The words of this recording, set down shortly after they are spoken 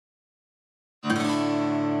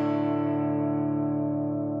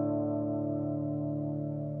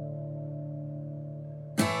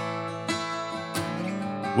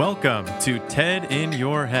Welcome to TED in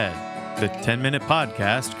Your Head, the 10-minute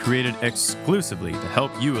podcast created exclusively to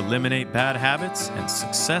help you eliminate bad habits and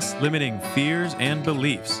success-limiting fears and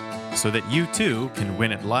beliefs so that you too can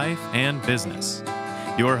win at life and business.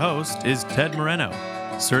 Your host is Ted Moreno,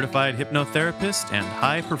 certified hypnotherapist and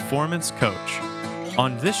high-performance coach.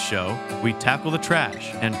 On this show, we tackle the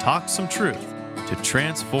trash and talk some truth to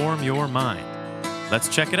transform your mind. Let's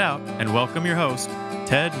check it out and welcome your host,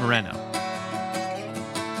 Ted Moreno.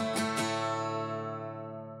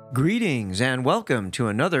 Greetings and welcome to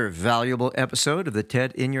another valuable episode of the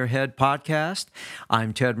TED in Your Head podcast.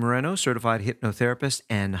 I'm Ted Moreno, certified hypnotherapist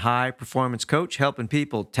and high-performance coach, helping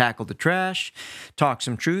people tackle the trash, talk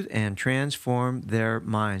some truth, and transform their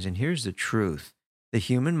minds. And here's the truth. The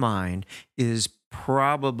human mind is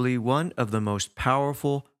probably one of the most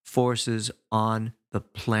powerful forces on the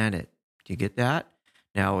planet. Do you get that?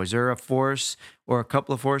 Now, is there a force or a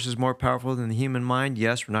couple of forces more powerful than the human mind?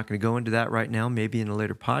 Yes, we're not going to go into that right now, maybe in a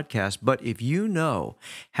later podcast. But if you know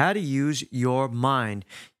how to use your mind,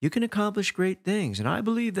 you can accomplish great things. And I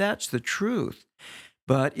believe that's the truth.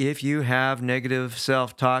 But if you have negative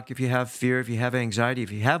self-talk, if you have fear, if you have anxiety,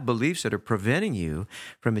 if you have beliefs that are preventing you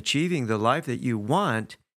from achieving the life that you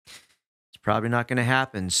want, it's probably not going to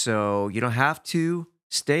happen. So you don't have to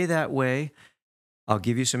stay that way. I'll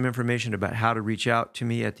give you some information about how to reach out to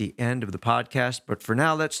me at the end of the podcast. But for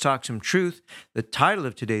now, let's talk some truth. The title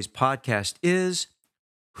of today's podcast is,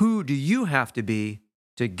 Who Do You Have to Be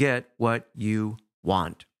to Get What You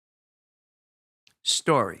Want?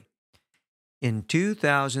 Story. In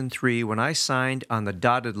 2003, when I signed on the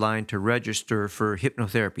dotted line to register for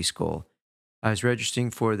hypnotherapy school, I was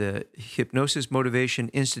registering for the Hypnosis Motivation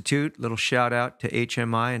Institute. Little shout out to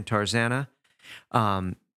HMI and Tarzana.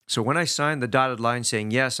 So when I signed the dotted line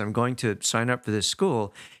saying, yes, I'm going to sign up for this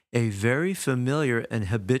school, a very familiar and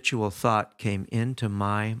habitual thought came into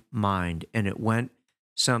my mind, and it went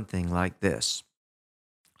something like this.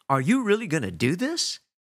 Are you really going to do this?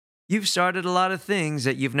 You've started a lot of things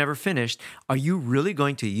that you've never finished. Are you really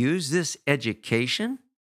going to use this education?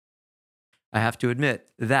 I have to admit,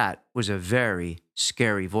 that was a very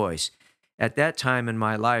scary voice. At that time in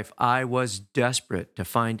my life, I was desperate to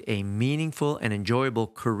find a meaningful and enjoyable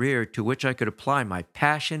career to which I could apply my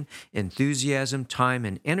passion, enthusiasm, time,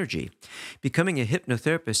 and energy. Becoming a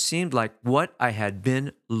hypnotherapist seemed like what I had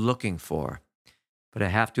been looking for. But I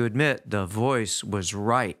have to admit, the voice was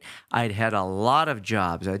right. I'd had a lot of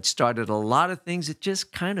jobs. I'd started a lot of things that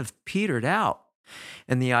just kind of petered out.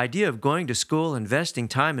 And the idea of going to school, investing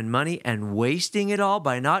time and money, and wasting it all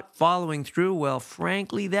by not following through, well,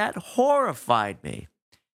 frankly, that horrified me.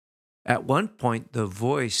 At one point, the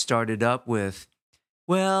voice started up with,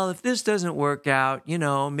 well, if this doesn't work out,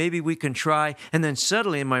 maybe we can try. And then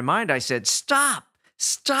suddenly in my mind, I said,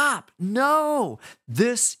 stop, no,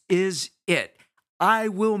 this is it. I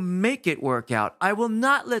will make it work out. I will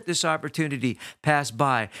not let this opportunity pass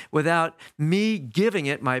by without me giving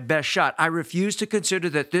it my best shot. I refuse to consider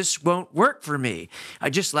that this won't work for me.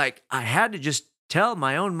 I had to just tell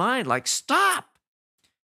my own mind, stop.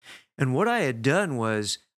 And what I had done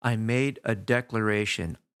was I made a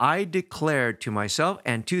declaration. I declared to myself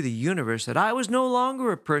and to the universe that I was no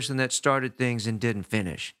longer a person that started things and didn't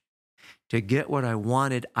finish. To get what I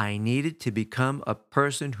wanted, I needed to become a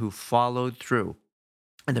person who followed through.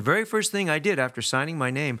 And the very first thing I did after signing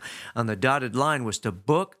my name on the dotted line was to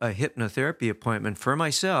book a hypnotherapy appointment for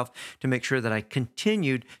myself to make sure that I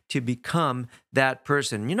continued to become that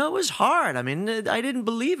person. It was hard. I didn't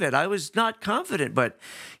believe it. I was not confident. But,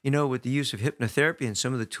 with the use of hypnotherapy and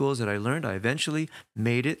some of the tools that I learned, I eventually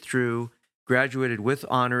made it through, graduated with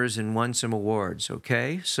honors, and won some awards,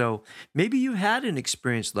 okay? So maybe you had an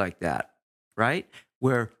experience like that, right?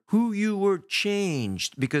 Where who you were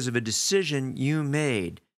changed because of a decision you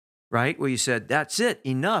made, right? Where you said, that's it,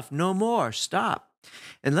 enough, no more, stop.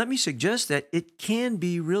 And let me suggest that it can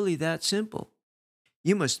be really that simple.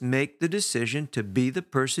 You must make the decision to be the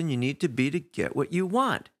person you need to be to get what you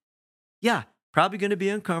want. Yeah, probably going to be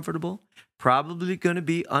uncomfortable, probably going to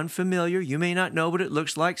be unfamiliar. You may not know what it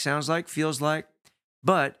looks like, sounds like, feels like,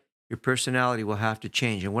 but your personality will have to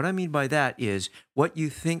change. And what I mean by that is what you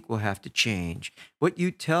think will have to change. What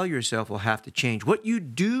you tell yourself will have to change. What you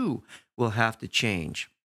do will have to change.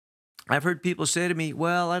 I've heard people say to me,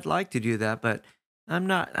 well, I'd like to do that, but I'm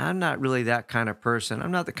not really that kind of person. I'm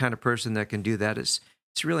not the kind of person that can do that. It's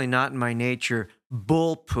really not in my nature.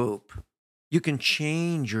 Bull poop. You can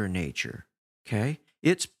change your nature, okay?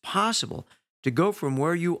 It's possible to go from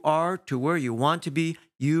where you are to where you want to be.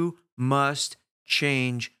 You must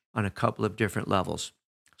change on a couple of different levels.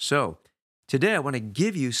 So Today, I want to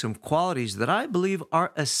give you some qualities that I believe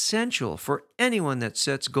are essential for anyone that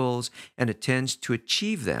sets goals and intends to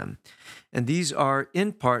achieve them. And these are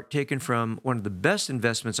in part taken from one of the best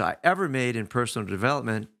investments I ever made in personal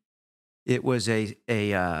development. It was a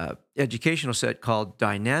educational set called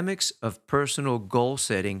Dynamics of Personal Goal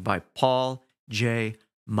Setting by Paul J.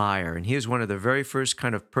 Meyer. And he is one of the very first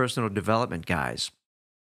kind of personal development guys.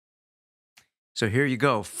 So here you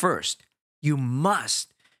go. First, you must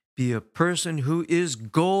be a person who is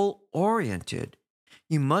goal-oriented.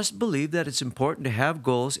 You must believe that it's important to have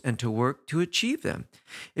goals and to work to achieve them.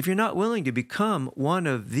 If you're not willing to become one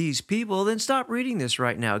of these people, then stop reading this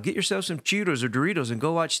right now. Get yourself some Cheetos or Doritos and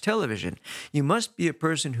go watch television. You must be a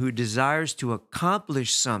person who desires to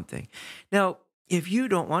accomplish something. Now, if you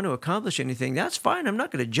don't want to accomplish anything, that's fine. I'm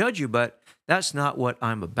not going to judge you, but that's not what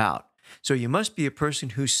I'm about. So you must be a person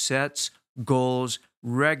who sets goals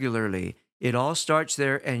regularly. It all starts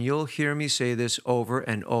there, and you'll hear me say this over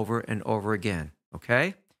and over and over again.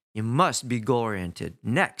 Okay? You must be goal-oriented.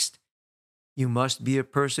 Next, you must be a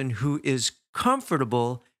person who is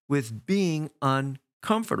comfortable with being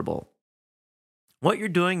uncomfortable. What you're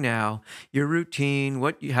doing now, your routine,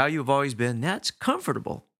 how you've always been, that's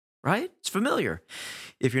comfortable, right? It's familiar.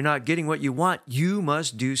 If you're not getting what you want, you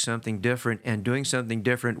must do something different, and doing something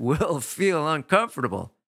different will feel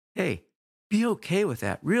uncomfortable. Hey, be okay with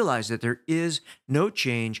that. Realize that there is no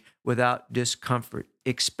change without discomfort.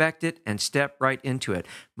 Expect it and step right into it.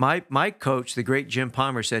 My coach, the great Jim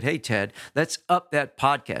Palmer, said, "Hey, Ted, let's up that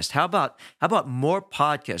podcast. How about more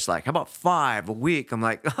podcasts? How about 5 a week?" I'm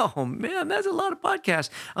like, "Oh man, that's a lot of podcasts.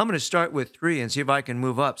 I'm going to start with 3 and see if I can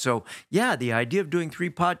move up." So yeah, the idea of doing 3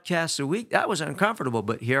 podcasts a week, that was uncomfortable,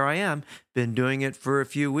 but here I am. Been doing it for a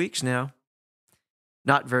few weeks now.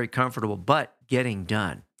 Not very comfortable, but getting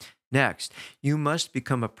done. Next, you must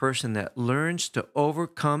become a person that learns to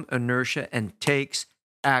overcome inertia and takes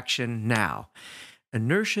action now.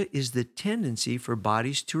 Inertia is the tendency for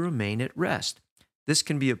bodies to remain at rest. This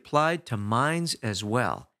can be applied to minds as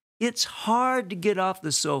well. It's hard to get off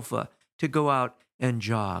the sofa to go out and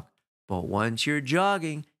jog, but once you're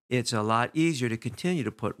jogging, it's a lot easier to continue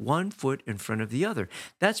to put one foot in front of the other.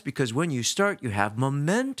 That's because when you start, you have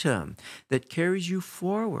momentum that carries you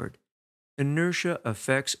forward. Inertia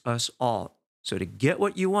affects us all. So to get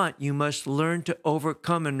what you want, you must learn to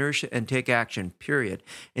overcome inertia and take action, period.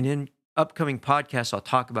 And in upcoming podcasts, I'll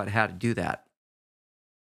talk about how to do that.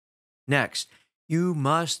 Next, you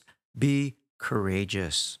must be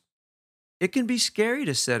courageous. It can be scary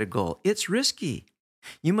to set a goal. It's risky.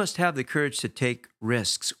 You must have the courage to take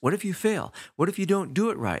risks. What if you fail? What if you don't do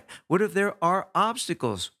it right? What if there are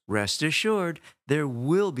obstacles? Rest assured, there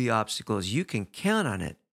will be obstacles. You can count on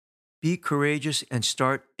it. Be courageous and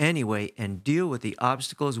start anyway and deal with the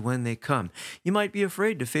obstacles when they come. You might be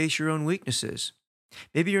afraid to face your own weaknesses.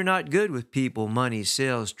 Maybe you're not good with people, money,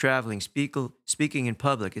 sales, traveling, speaking in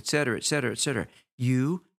public, etc., etc., etc.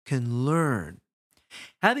 You can learn.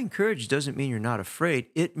 Having courage doesn't mean you're not afraid.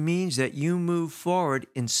 It means that you move forward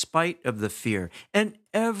in spite of the fear. And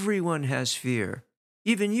everyone has fear.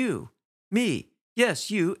 Even you, me. Yes,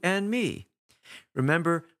 you and me.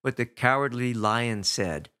 Remember what the Cowardly Lion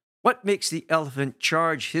said. What makes the elephant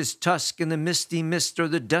charge his tusk in the misty mist or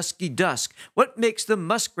the dusky dusk? What makes the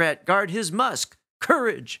muskrat guard his musk?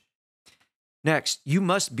 Courage. Next, you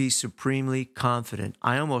must be supremely confident.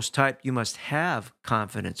 I almost typed, you must have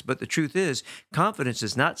confidence. But the truth is, confidence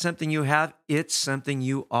is not something you have, it's something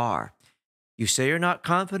you are. You say you're not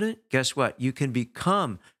confident? Guess what? You can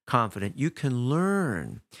become confident. You can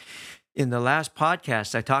learn. In the last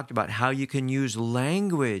podcast, I talked about how you can use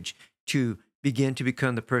language to begin to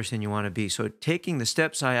become the person you want to be. So taking the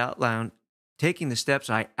steps I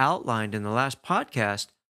outlined in the last podcast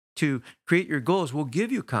to create your goals will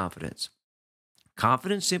give you confidence.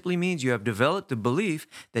 Confidence simply means you have developed the belief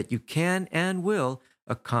that you can and will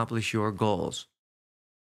accomplish your goals.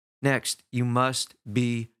 Next, you must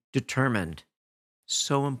be determined.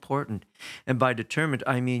 So important. And by determined,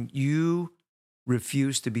 I mean you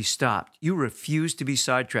refuse to be stopped. You refuse to be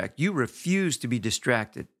sidetracked. You refuse to be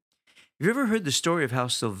distracted. Have you ever heard the story of how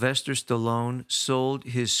Sylvester Stallone sold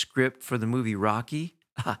his script for the movie Rocky?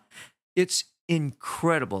 It's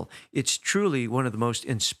incredible. It's truly one of the most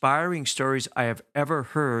inspiring stories I have ever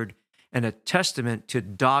heard and a testament to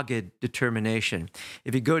dogged determination.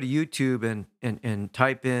 If you go to YouTube and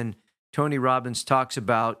type in Tony Robbins talks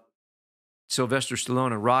about Sylvester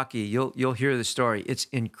Stallone and Rocky, you'll hear the story. It's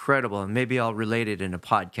incredible, and maybe I'll relate it in a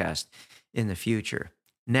podcast in the future.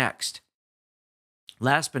 Next,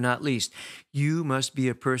 last but not least, you must be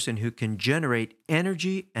a person who can generate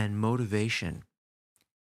energy and motivation.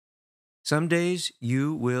 Some days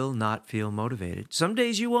you will not feel motivated. Some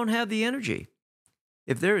days you won't have the energy.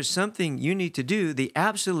 If there is something you need to do, the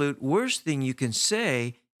absolute worst thing you can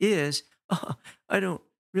say is, "Oh, I don't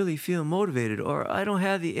really feel motivated," or "I don't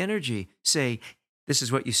have the energy." This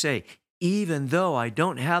is what you say: "Even though I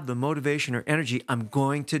don't have the motivation or energy, I'm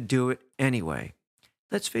going to do it anyway."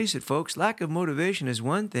 Let's face it, folks, lack of motivation is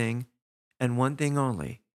one thing and one thing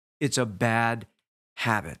only. It's a bad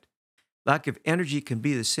habit. Lack of energy can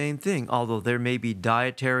be the same thing, although there may be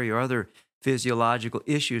dietary or other physiological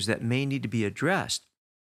issues that may need to be addressed.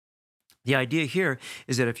 The idea here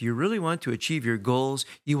is that if you really want to achieve your goals,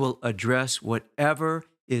 you will address whatever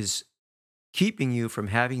is keeping you from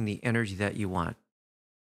having the energy that you want.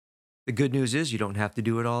 The good news is you don't have to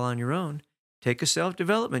do it all on your own. Take a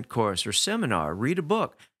self-development course or seminar, read a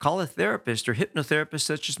book, call a therapist or hypnotherapist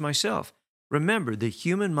such as myself. Remember, the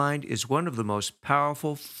human mind is one of the most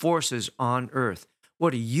powerful forces on earth.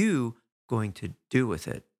 What are you going to do with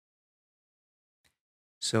it?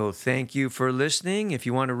 So thank you for listening. If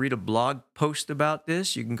you want to read a blog post about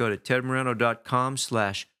this, you can go to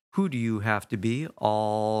tedmoreno.com/who do you have to be,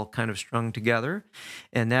 all kind of strung together.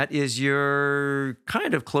 And that is your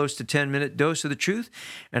kind of close to 10-minute dose of the truth.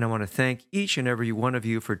 And I want to thank each and every one of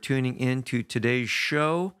you for tuning in to today's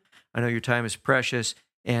show. I know your time is precious,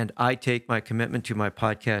 and I take my commitment to my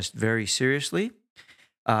podcast very seriously.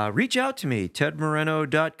 Reach out to me,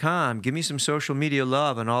 tedmoreno.com. Give me some social media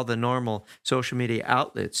love on all the normal social media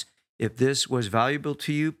outlets. If this was valuable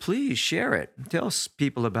to you, please share it. Tell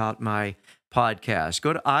people about my podcast.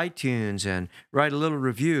 Go to iTunes and write a little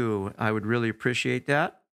review. I would really appreciate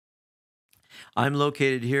that. I'm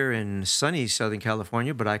located here in sunny Southern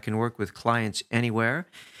California, but I can work with clients anywhere.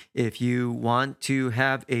 If you want to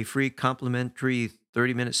have a free complimentary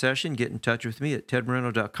 30-minute session, get in touch with me at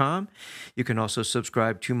tedmoreno.com. You can also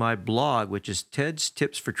subscribe to my blog, which is Ted's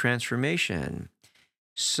Tips for Transformation.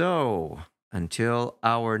 So, until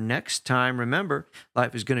our next time, remember,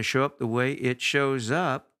 life is going to show up the way it shows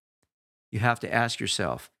up. You have to ask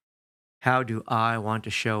yourself, how do I want to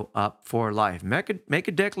show up for life? Make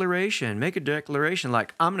a declaration. Make a declaration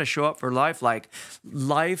like, I'm going to show up for life like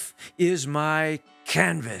life is my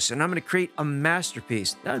canvas, and I'm going to create a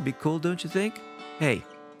masterpiece. That would be cool, don't you think? Hey,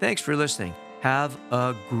 thanks for listening. Have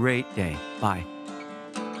a great day. Bye.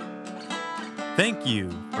 Thank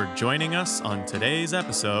you for joining us on today's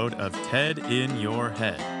episode of TED in Your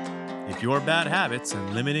Head. If your bad habits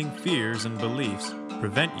and limiting fears and beliefs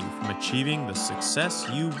prevent you from achieving the success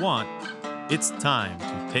you want, it's time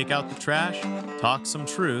to take out the trash, talk some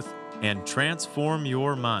truth, and transform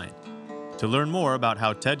your mind. To learn more about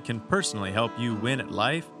how TED can personally help you win at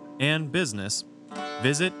life and business,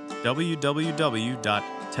 visit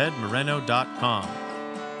www.tedmoreno.com.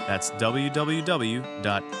 That's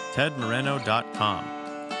www.tedmoreno.com.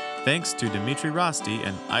 Thanks to Dimitri Rosti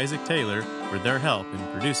and Isaac Taylor for their help in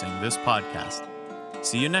producing this podcast.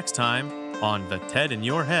 See you next time on the TED in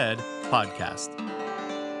Your Head podcast.